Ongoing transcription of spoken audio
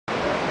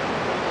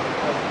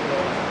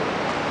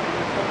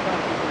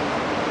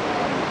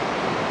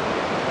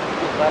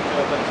left to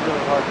it, but it's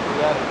really hard to do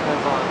that. It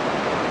depends on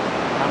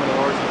how many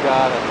oars you've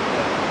got and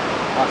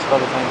lots of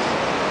other things.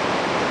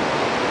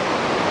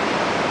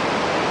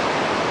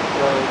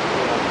 So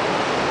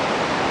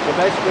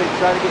basically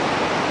try to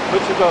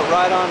put your boat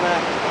right on that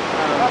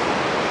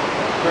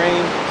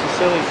green to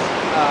silly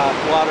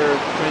water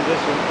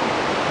transition.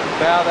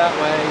 Bow that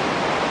way,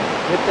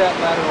 hit that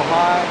lateral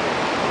high,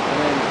 and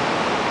then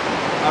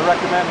I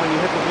recommend when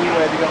you hit the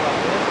V-wave, you go like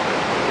this.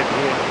 Hit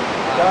the V.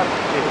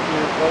 If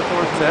you're both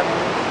oars set,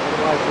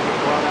 otherwise you'll get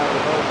blown out of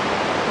the boat.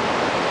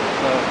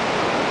 So,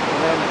 and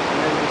then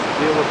just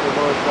deal with the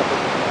lower stuff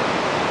as you can.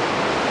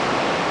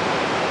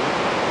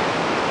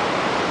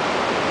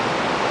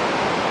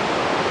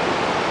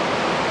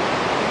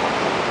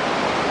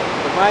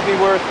 It might be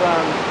worth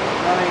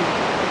running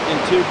in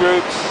 2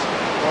 groups,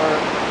 or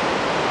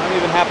I'm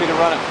even happy to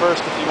run it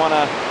first if you want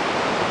to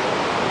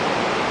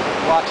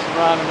watch the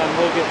run, and then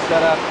we'll get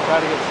set up, try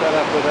to get set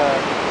up with a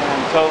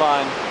tow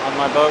line on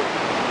my boat.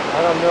 I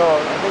don't know.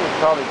 I think it's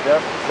probably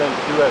best to send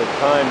 2 at a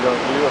time,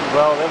 don't you?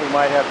 Well, then we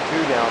might have 2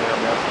 down there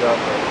messed up.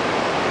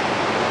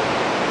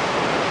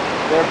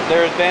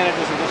 There are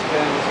advantages and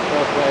disadvantages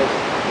both ways.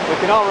 We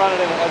can all run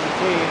it as a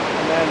team,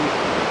 and then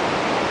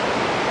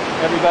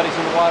everybody's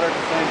in the water at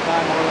the same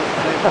time, more or less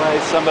the same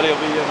place. Somebody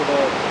will be able to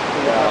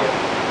help.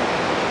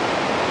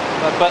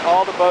 But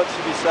all the boats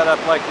should be set up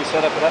like we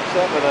set up at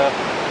Upset with a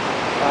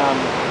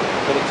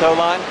tow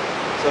line.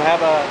 So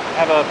have a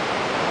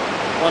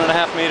 1.5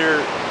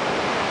 meter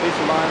piece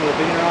of line with a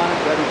beaner on it,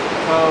 ready to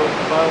tow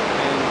the boat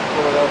and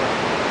pull it over.